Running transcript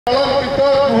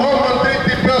गृहमंत्री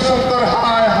दिव्य शंकर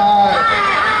हाय हाय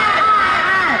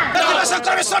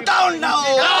Shankar Mishra down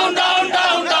down down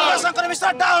down down Shankar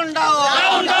Mishra down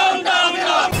down down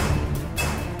down.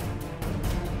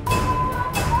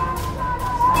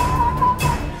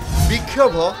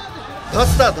 विक्षोभ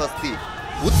धस्ताधस्ती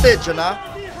उत्तेजना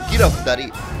गिरफ्तारी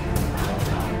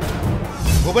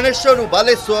भुवनेश्वर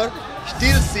बालेश्वर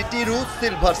स्टील सिटी रु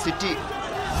सिल्वर सिटी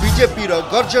बीजेपी रो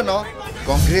गर्जन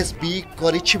कांग्रेस भी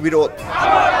करिछि विरोध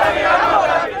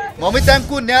ममिता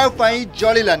को न्याय पाई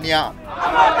जलिला निया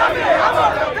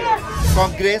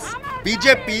कांग्रेस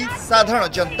बीजेपी साधारण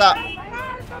जनता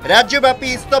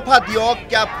राज्यव्यापी इस्तीफा दियो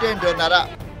कैप्टेन रो नारा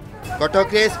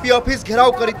कटक एसपी ऑफिस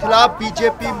घेराव करिथिला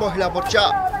बीजेपी महिला मोर्चा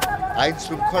आईन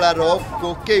श्रृंखला रो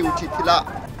कोके उठिथिला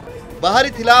बाहरी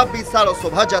थिला विशाल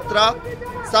शोभा यात्रा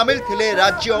सामिल थिले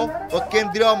राज्य और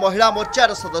केंद्रीय महिला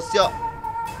मोर्चार सदस्य।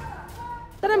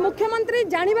 तर मुख्यमंत्री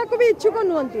जानिबा को भी इच्छुक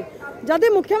नुहंती जदि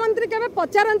मुख्यमंत्री केबे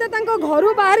पचारंते तांको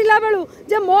घरु बाहरिला बेलु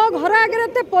जे मो घर आगे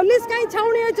ते पुलिस काई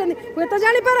छाउणी होचनी हुए तो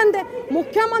जानि पारंते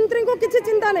मुख्यमंत्री को किछि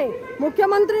चिंता नहीं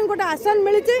मुख्यमंत्री को आसन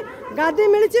मिलिछि गादी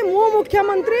मिलिछि मु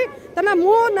मुख्यमंत्री तना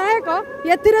मो नायक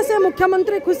एथिरे से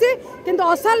मुख्यमंत्री खुशी किंतु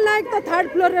असल नायक तो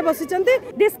थर्ड फ्लोर रे बसिचंती।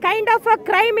 This kind of a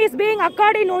crime is being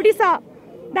occurred in Odisha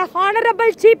the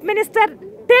honourable chief minister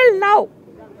till now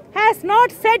has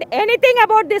not said anything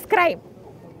about this crime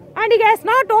and he has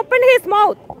not opened his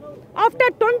mouth. After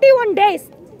 21 days,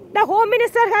 the Home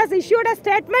Minister has issued a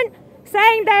statement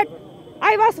saying that I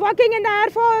was working in the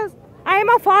Air Force, I am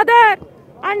a father,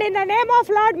 and in the name of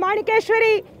Lord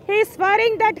Manikeshwari, he is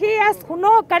swearing that he has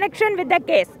no connection with the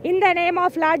case. In the name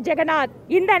of Lord Jagannath,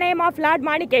 in the name of Lord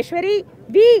Manikeshwari,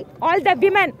 we, all the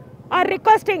women, are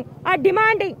requesting, are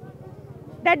demanding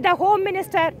that the Home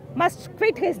Minister must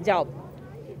quit his job.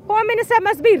 Home Minister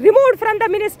must be removed from the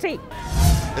ministry.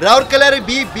 Rourkela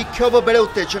भी विक्षोभ बेले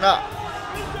उत्तेजना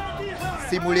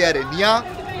सिमुलिया निया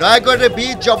नयगढ़ भी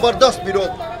जबरदस्त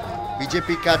विरोध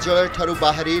BJP कार्यालय ठारू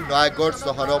बाहरी नयगढ़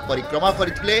सहर परिक्रमा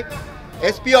करथिले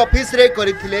एसपी ऑफिस रे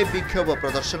करथिले विक्षोभ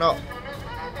प्रदर्शन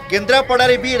केन्द्रापड़ा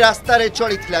रे भी रास्ता रे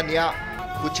चलिथिला निया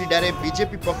कुचिंडा रे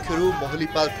बीजेपी पक्षरु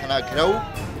मोहलीपाल थाना घेराउ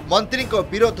मंत्री को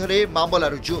विरोध रे मामला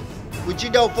रुजु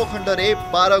कुचिंडा उपखंड रे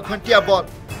 12 घंटिया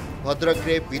बंद भद्रक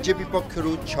रे बीजेपी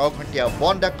पक्षरु 6 घंटिया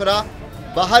बंद डाकरा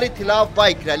बाहरी थिला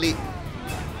बाइक रैली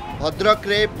भद्रक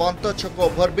रे बंत छक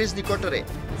ओभरब्रिज निकट रे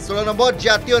 16 नंबर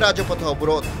जातीय राजपथ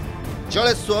अवरोध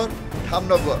जलेश्वर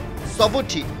धामनगर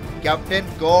सबुठी कैप्टेन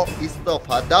को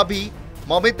इस्तीफा दाबी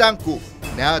ममिता को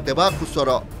न्याय देवा कुसर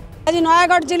आज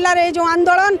नयगढ़ जिले में जो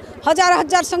आंदोलन हजार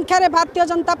हजार संख्यार भारतीय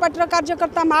जनता पार्टी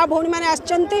कार्यकर्ता माँ भौणी मैंने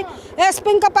आसचंती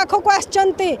एसपी पाखक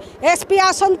आसचंती एसपी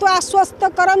आसतु आश्वस्त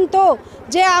करंतु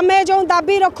जे आमे जो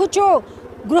दाबी रखुचु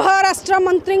गृह राष्ट्र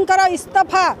मंत्री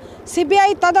इस्तीफा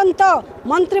सीबीआई तदंत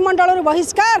मंत्रिमंडल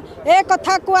बहिष्कार ए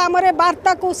कथा को आमरे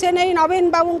वार्ता को से नहीं नवीन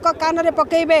बाबू कान में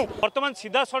पकेबे वर्तमान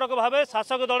सीधा सड़क भाव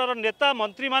शासक दलर नेता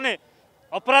मंत्री माने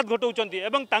अपराध घटाऊँच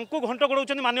एवं घंट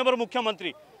गोड़ाऊँ माननीय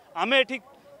मुख्यमंत्री आम ये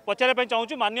पचारे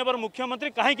चाहूँ माननीय मुख्यमंत्री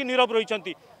कहीं नीरव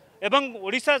रही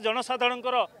ओडिशा जनसाधारण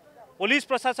पुलिस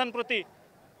प्रशासन प्रति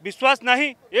विश्वास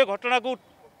नहीं ए घटना को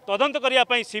तदंत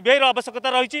करने सीबीआई आवश्यकता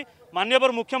रही माननीय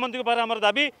मुख्यमंत्री पर आम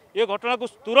दाबी ये घटना को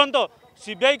तुरंत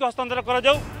सीबीआई को हस्तांतर कर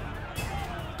जाऊ।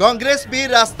 कांग्रेस भी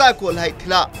रास्ता को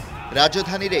ओह्लाइथिला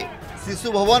राजधानी रे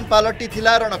शिशु भवन पालटी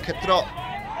थिला रणक्षेत्र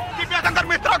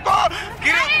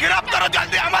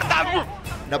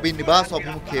नवीन निवास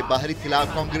अभिमुखे बाहरी थिला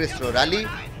कांग्रेस रो रैली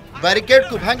बैरिकेड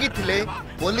को भांगी थिले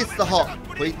पुलिस सह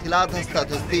होइथिला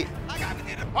धस्ताधस्ती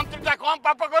मंत्रीटा कम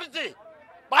पाप करछि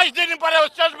 22 दिन पर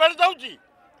उच्चास बेल जाउछि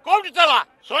कोठी चला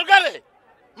सरकार रे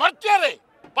मर्त्य रे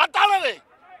पाताल रे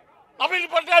नवीन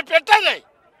पटनायक पेटा रे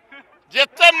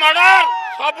जेते मर्डर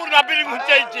सब नवीन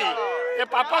घुंचाइछि ए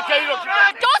पाप केई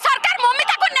रखि जो सरकार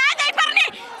ममिता को न्याय दे परनी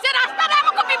से रास्ता रे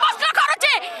हमको विवश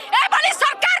करूचे ए भली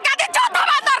सरकार गादी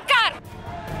जोधवा सरकार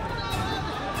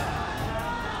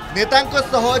नेतांको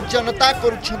सह जनता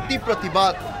करुछंती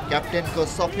प्रतिवाद कैप्टेन को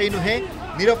सफेई नुहे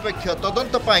निरपेक्ष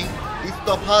तदंत पाई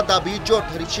इस्तीफा दाबी जोर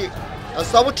धरिछि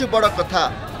सबुठ बड़ कथा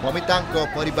ममिता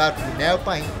परिवार को न्याय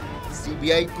पाई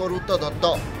सीबीआई करू तदंत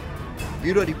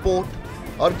ब्यूरो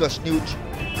रिपोर्ट अर्गस न्यूज।